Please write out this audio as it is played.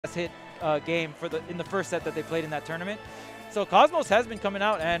hit game in the first set that they played in that tournament. So Cosmos has been coming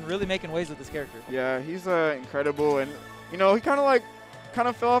out and really making waves with this character. Yeah, he's incredible, and he kind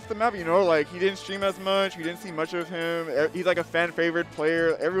of fell off the map. Like he didn't stream as much. We didn't see much of him. He's like a fan favorite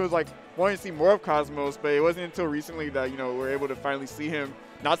player. Everyone's like wanting to see more of Cosmos, but it wasn't until recently that we're able to finally see him.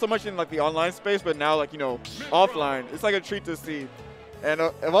 Not so much in like the online space, but now like offline. It's like a treat to see. And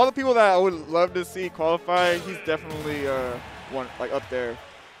of all the people that I would love to see qualify, he's definitely one like up there.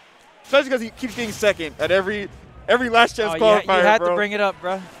 Especially because he keeps getting second at every last chance qualifier. You had to bring it up,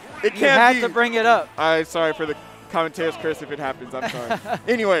 bro. It you had to bring it up. I'm sorry for the commentator's curse if it happens. I'm sorry.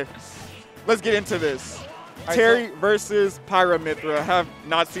 Anyway, let's get into this. Right, Terry versus Pyra Mythra. I have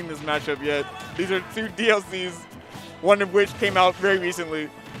not seen this matchup yet. These are two DLCs, one of which came out very recently.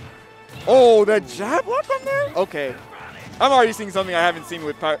 Oh, the jab block on there? Okay. I'm already seeing something I haven't seen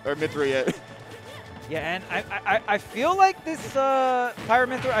with Mythra yet. Yeah, and I feel like this Pyra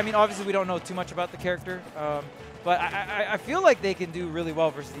Mythra, I mean, obviously we don't know too much about the character, but I feel like they can do really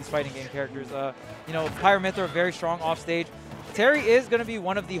well versus these fighting game characters. Pyra Mythra very strong off stage. Terry is going to be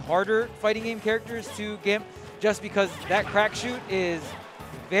one of the harder fighting game characters to gimp just because that crack shoot is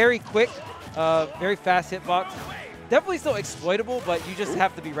very quick, very fast hitbox. Definitely still exploitable, but you just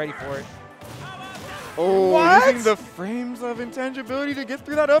have to be ready for it. Oh, what? Using the frames of intangibility to get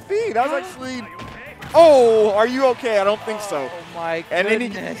through that up B. That was actually... Oh, are you okay? I don't think so. Oh, my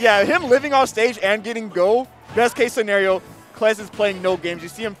goodness. And then him living off stage and getting go. Best case scenario, Cless is playing no games. You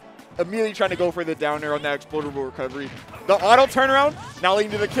see him immediately trying to go for the down air on that explodable recovery. The auto turnaround, not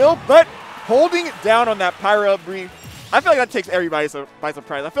leading to the kill, but holding it down on that Pyra up B. I feel like that takes everybody by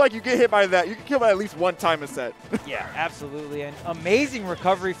surprise. I feel like you get hit by that, you can kill by at least one time a set. Yeah, absolutely. And amazing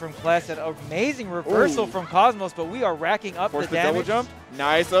recovery from Cless and amazing reversal from Cosmos, but we are racking up the damage. Double jump.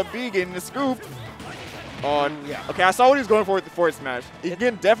 Nice up B, getting the scoop. Okay, I saw what he was going for with the forward smash. He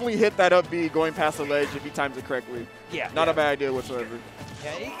can definitely hit that up B going past the ledge if he times it correctly. Yeah. Not a bad idea whatsoever.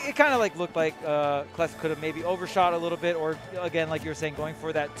 Yeah, it kind of like looked like Cless could have maybe overshot a little bit, or again, like you were saying, going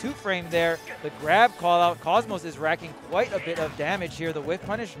for that 2-frame there. The grab call out. Cosmos is racking quite a bit of damage here. The whiff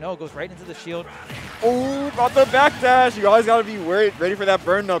punish, no, goes right into the shield. Oh, got the backdash. You always got to be ready for that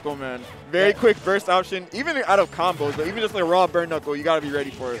burn knuckle, man. Very quick burst option, even out of combos, but even just like a raw burn knuckle, you got to be ready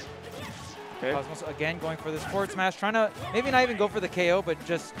for it. Okay. Cosmos again going for this forward smash, trying to maybe not even go for the KO, but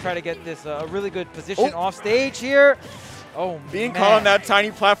just try to get this a really good position off stage here. Oh, being caught on that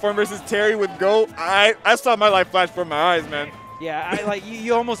tiny platform versus Terry with go, I saw my life flash before my eyes, man. Yeah,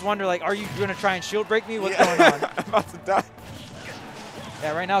 you almost wonder, like, are you going to try and shield break me? What's going on? I'm about to die.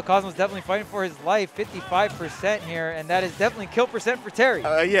 Yeah, right now Cosmos definitely fighting for his life, 55% here, and that is definitely kill percent for Terry.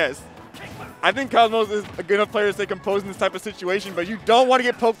 Yes. I think Cosmos is a good enough player to stay composed in this type of situation, but you don't want to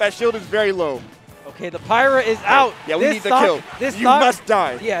get poked. That shield is very low. Okay, the Pyra is out. Yeah, we need the kill. You must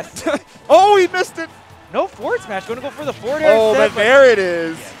die. Yes. Oh, he missed it. No forward smash. Going to go for the forward air. Oh, but there it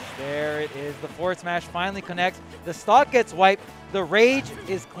is. Yes, there it is. The forward smash finally connects. The stock gets wiped. The rage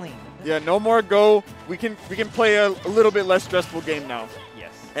is clean. Yeah, no more go. We can play a little bit less stressful game now.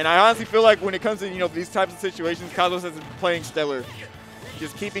 Yes. And I honestly feel like when it comes to these types of situations, Cosmos has been playing stellar.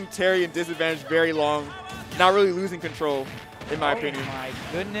 Just keeping Terry in disadvantage very long, not really losing control, in my opinion. Oh my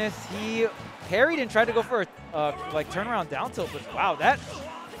goodness, he parried and tried to go for a turnaround down tilt, but wow, that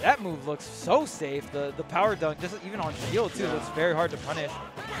move looks so safe. The power dunk, just even on shield too, looks very hard to punish.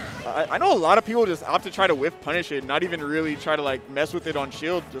 I know a lot of people just opt to try to whiff punish it, not even really try to mess with it on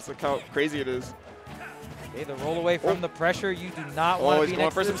shield, just like how crazy it is. Okay, the roll away from the pressure, you do not want to be he's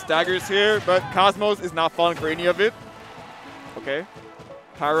going for some staggers here, but Cosmos is not falling for any of it. Okay.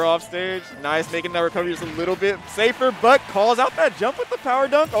 Pyra off stage. Nice, making that recovery just a little bit safer, but calls out that jump with the power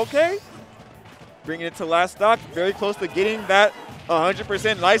dunk. Okay. Bringing it to last stock. Very close to getting that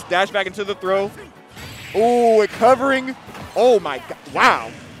 100%. Nice dash back into the throw. Oh, recovering. Oh, my God.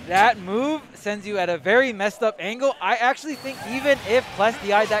 Wow. That move sends you at a very messed up angle. I actually think even if Cless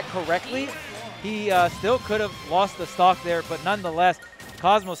DI'd that correctly, he still could have lost the stock there, but nonetheless,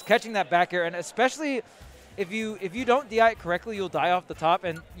 Cosmos catching that back air, and especially if you don't DI it correctly, you'll die off the top,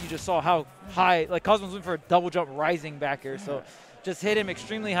 and you just saw how high, like Cosmos went for a double jump rising back here, so just hit him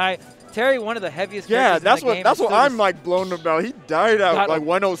extremely high. Terry, one of the heaviest characters in the game. That's what I'm blown about. He died at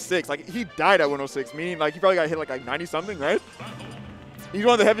 106. He died at 106, meaning he probably got hit like 90 something, right? He's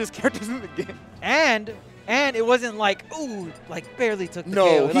one of the heaviest characters in the game. And it wasn't barely took the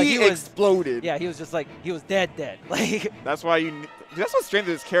KO. No, he exploded. Yeah, he was just he was dead. That's why that's what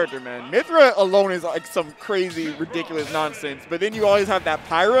strengthens his character, man. Mythra alone is some crazy, ridiculous nonsense. But then you always have that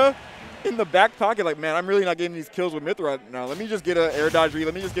Pyra in the back pocket, like, man, I'm really not getting these kills with Mythra right now. Let me just get an air dodge read.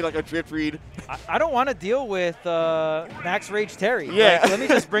 Let me just get like a drift read. I don't want to deal with Max Rage Terry. Yeah. Like, let me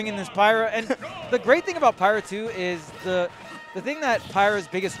just bring in this Pyra. And the great thing about Pyra too is the thing that Pyra's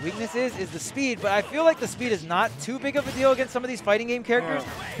biggest weakness is the speed, but I feel like the speed is not too big of a deal against some of these fighting game characters.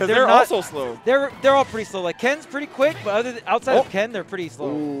 Because they're also slow. They're all pretty slow. Like Ken's pretty quick, but outside of Ken, they're pretty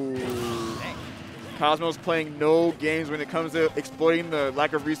slow. Ooh. Cosmos playing no games when it comes to exploiting the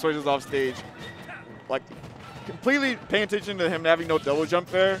lack of resources off stage. Like, completely paying attention to him having no double jump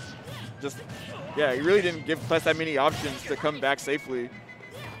there. Just, yeah, he really didn't give Cless that many options to come back safely.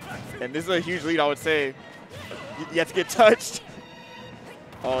 And this is a huge lead, I would say. Yet to get touched.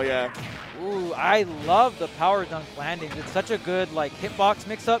 Oh, yeah. Ooh, I love the power dunk landings. It's such a good like hitbox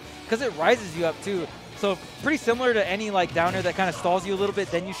mix-up because it rises you up too. So pretty similar to any like downer that kind of stalls you a little bit,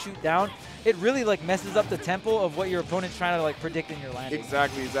 then you shoot down. It really like messes up the tempo of what your opponent's trying to like predict in your landing.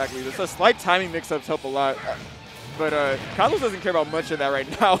 Exactly. There's a slight timing mix-ups help a lot. But Cosmos doesn't care about much of that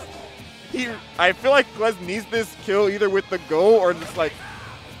right now. I feel like Cless needs this kill either with the go or just like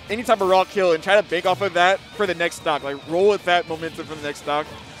any type of raw kill and try to bank off of that for the next stock. Like roll with that momentum for the next stock.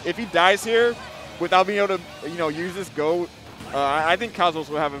 If he dies here without being able to, use this go, I think Cosmos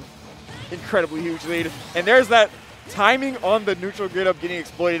will have an incredibly huge lead. And there's that timing on the neutral get up getting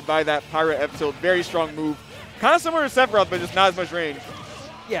exploited by that Pyra F tilt. Very strong move. Kind of similar to Sephiroth, but just not as much range.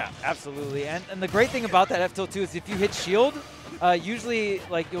 Yeah, absolutely. And the great thing about that F tilt too is if you hit shield, usually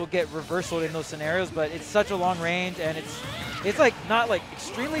like you'll get reversaled in those scenarios, but it's such a long range and it's like not like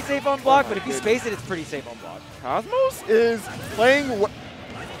extremely safe on block, but if you space it, it's pretty safe on block. Cosmos is playing.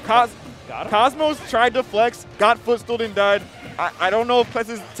 Cosmos tried to flex, got footstooled and died. I don't know if Cless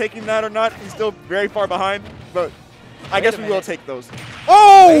is taking that or not. He's still very far behind, but I guess we will take those.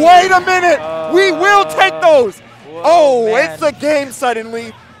 Oh, wait a minute! We will take those! Whoa, oh, man. It's a game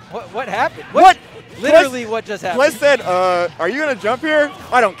suddenly. What happened? What? Literally, what just happened? Cless said, are you going to jump here?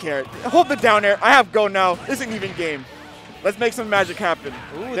 I don't care. Hold the down air. I have go now. This isn't even game. Let's make some magic happen.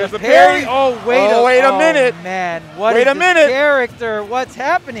 Ooh, there's the a parry. Oh, wait a minute. Man, what wait is a minute. character? What's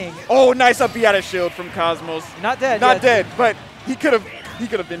happening? Oh, nice up B out of shield from Cosmos. Not dead. Not dead, but he could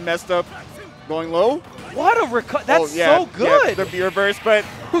have been messed up. Going low. What a that's so good. Yeah, the B reverse, but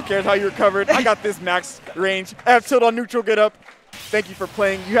who cares how you recovered? I got this max range. F tilt on neutral get up. Thank you for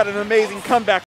playing. You had an amazing comeback.